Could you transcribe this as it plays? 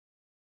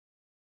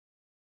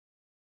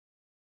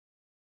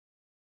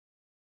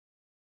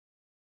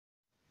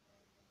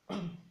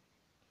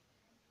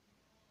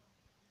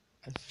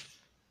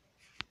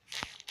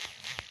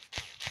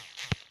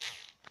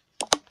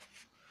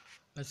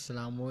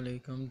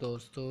अस्सलामुअलैकुम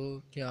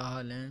दोस्तों, क्या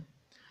हाल हैं।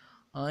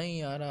 आए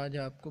यार, आज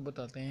आपको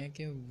बताते हैं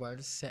कि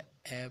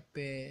व्हाट्सएप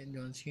पे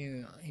जो सी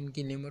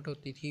इनकी लिमिट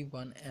होती थी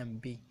 1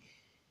 MB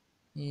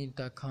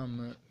तक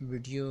हम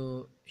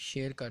वीडियो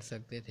शेयर कर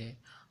सकते थे।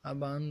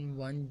 अब हम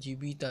 1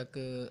 GB तक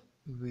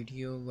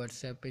वीडियो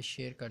व्हाट्सएप पे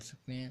शेयर कर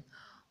सकते हैं।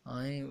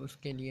 आए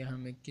उसके लिए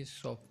हमें किस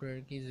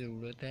सॉफ्टवेयर की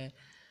ज़रूरत है।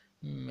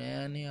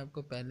 मैंने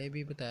आपको पहले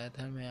भी बताया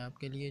था, मैं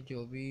आपके लिए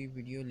जो भी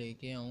वीडियो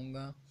लेके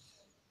आऊँगा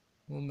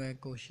वो मैं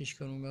कोशिश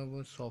करूँगा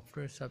वो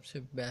सॉफ्टवेयर सबसे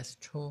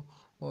बेस्ट हो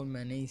और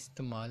मैंने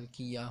इस्तेमाल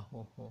किया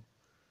हो।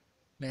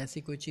 मैं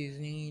ऐसी कोई चीज़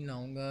नहीं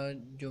लाऊँगा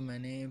जो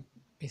मैंने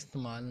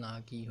इस्तेमाल ना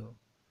की हो।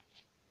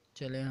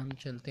 चले हम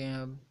चलते हैं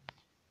अब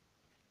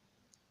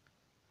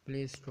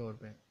प्ले स्टोर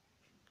पे।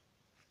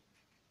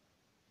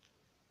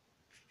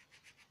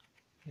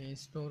 प्ले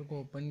स्टोर को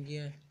ओपन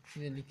किया,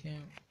 ये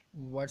लिखें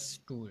वर्ड्स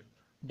टूल,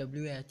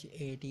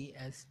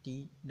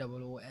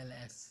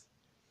 WHATSTOOLS।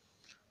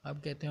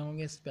 अब कहते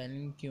होंगे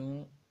स्पेलिंग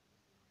क्यों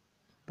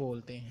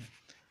बोलते हैं।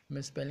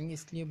 मैं स्पेलिंग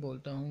इसलिए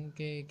बोलता हूँ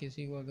कि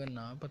किसी को अगर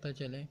ना पता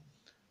चले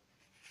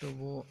तो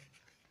वो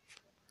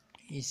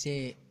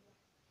इसे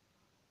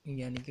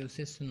यानी कि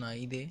उसे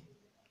सुनाई दे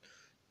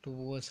तो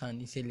वो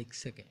आसानी से लिख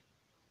सके।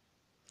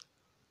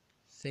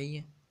 सही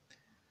है।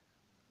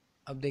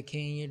 अब देखें,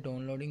 ये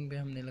डाउनलोडिंग पे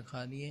हमने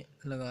लगा दिए।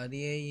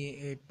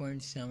 ये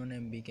 8.7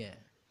 MB का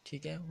है।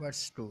 ठीक है,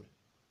 वर्ड्स टूल।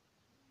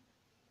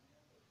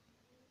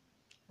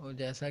 और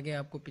जैसा कि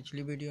आपको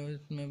पिछली वीडियो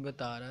में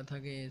बता रहा था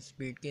कि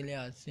स्पीड के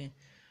लिहाज से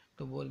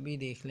तो वो भी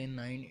देख लें।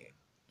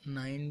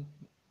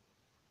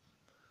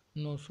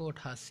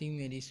 988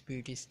 मेरी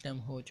स्पीड इस टाइम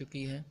हो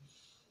चुकी है।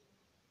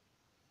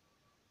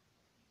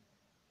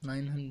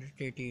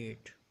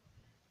 988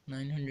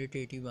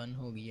 981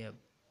 हो गई है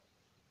अब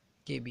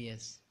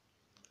KBS।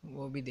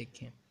 वो भी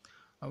देखें।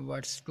 अब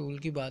वर्ड्स टूल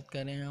की बात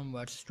करें, हम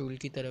वर्ड्स टूल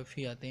की तरफ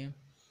ही आते हैं।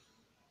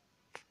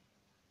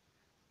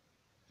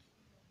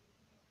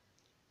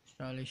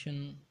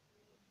 इंस्टॉलेशन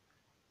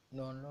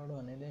डाउनलोड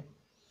होने दें।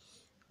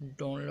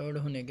 डाउनलोड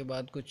होने के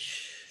बाद कुछ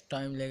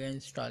टाइम लगेगा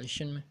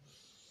इंस्टॉलेशन में,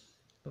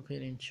 तो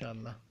फिर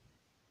इंशाल्लाह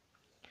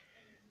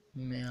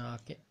मैं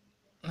आके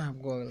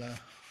आपको अगला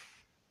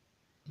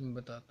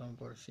बताता हूँ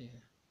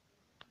प्रोसीजर।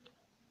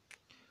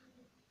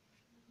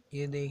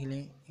 ये देख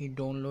लें, ये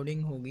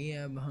डाउनलोडिंग हो गई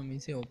है। अब हम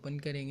इसे ओपन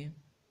करेंगे।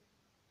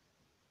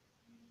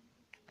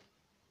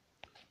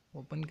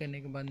 ओपन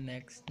करने के बाद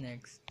नेक्स्ट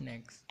नेक्स्ट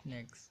नेक्स्ट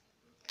नेक्स्ट,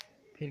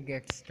 फिर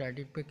गेट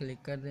स्टार्टेड पे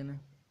क्लिक कर देना।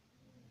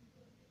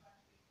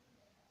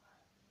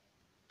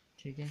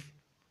 ठीक है,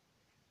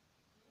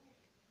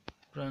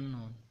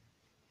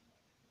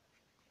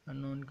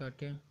 अननोन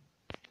करके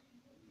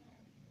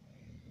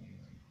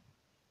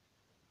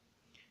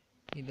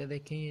इधर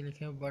देखें, ये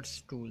लिखा है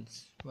वर्ड्स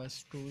टूल्स।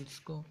 वर्ड्स टूल्स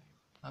को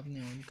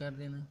आपने ऑन कर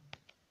देना।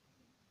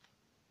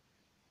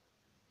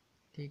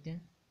 ठीक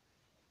है,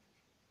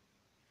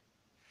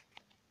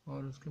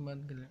 और उसके बाद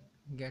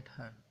गेट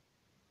हर,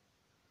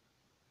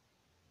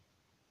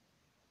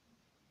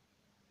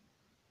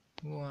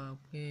 वो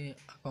आपके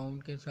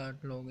अकाउंट के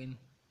साथ लॉगिन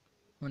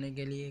होने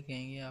के लिए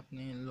कहेंगे,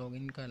 आपने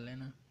लॉगिन कर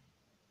लेना।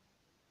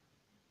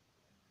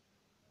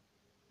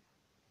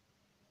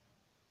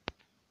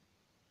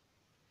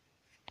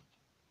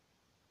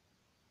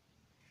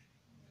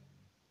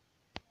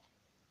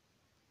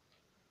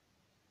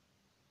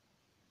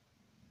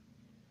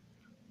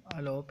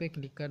 अलाउ पे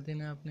क्लिक कर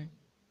देना आपने।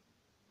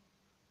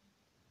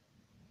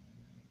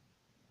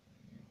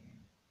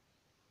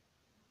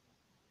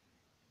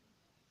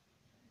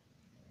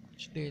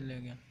 कुछ देर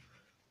लगेगा,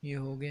 ये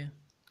हो गया।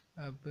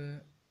 अब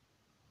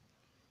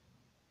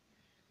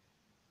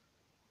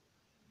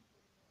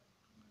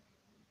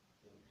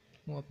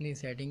वो अपनी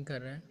सेटिंग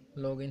कर रहे हैं।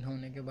 लॉगिन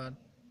होने के बाद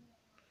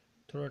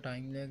थोड़ा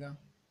टाइम लेगा।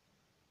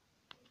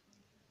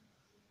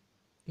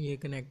 ये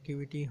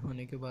कनेक्टिविटी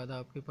होने के बाद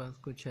आपके पास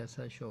कुछ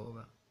ऐसा शो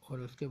होगा, और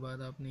उसके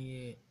बाद आपने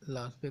ये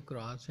लास्ट पे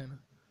क्रॉस है ना,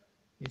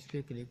 इस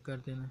पर क्लिक कर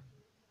देना।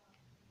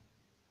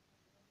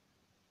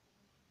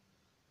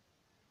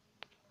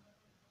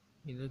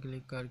 इधर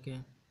क्लिक करके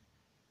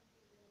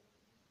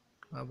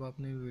अब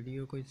आपने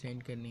वीडियो कोई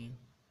सेंड करनी है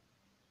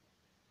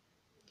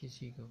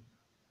किसी को,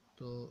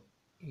 तो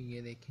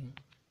ये देखें,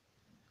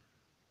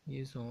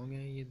 ये सॉन्ग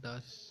है, ये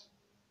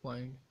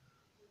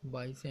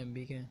 10.22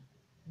 MB का है।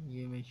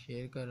 ये मैं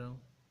शेयर कर रहा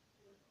हूँ।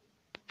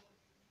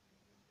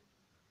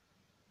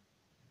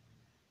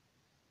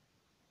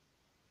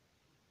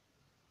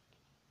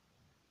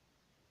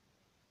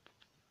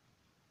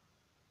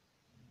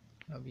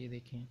 अब ये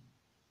देखें,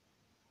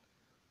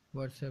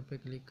 व्हाट्सएप पे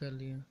क्लिक कर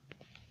लिया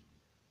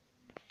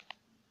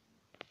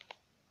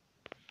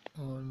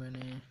और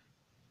मैंने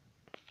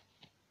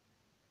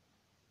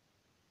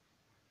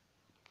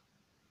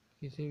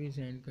किसी भी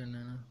सेंड करना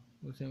है ना,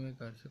 उसे मैं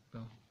कर सकता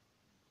हूँ।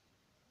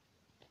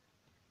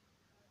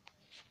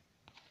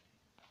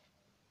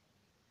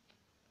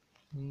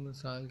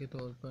 मिसाल के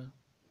तौर पर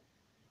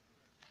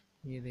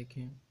ये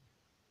देखें,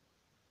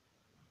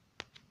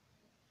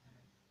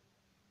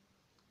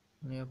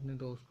 मैंने अपने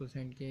दोस्त को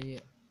सेंड किया,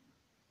 ये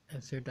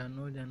ऐसे डन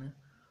हो जाना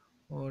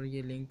और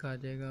ये लिंक आ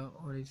जाएगा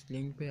और इस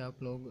लिंक पे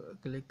आप लोग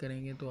क्लिक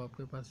करेंगे तो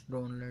आपके पास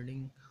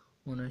डाउनलोडिंग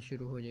होना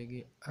शुरू हो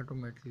जाएगी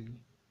ऑटोमेटिकली।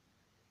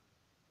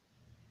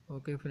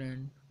 ओके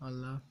फ्रेंड,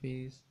 अल्लाह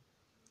हाफिज़।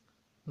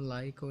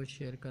 लाइक और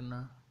शेयर करना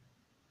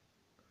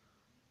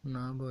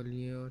ना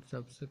भूलिए और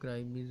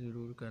सब्सक्राइब भी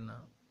ज़रूर करना।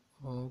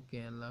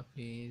 ओके, अल्लाह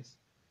हाफिज़।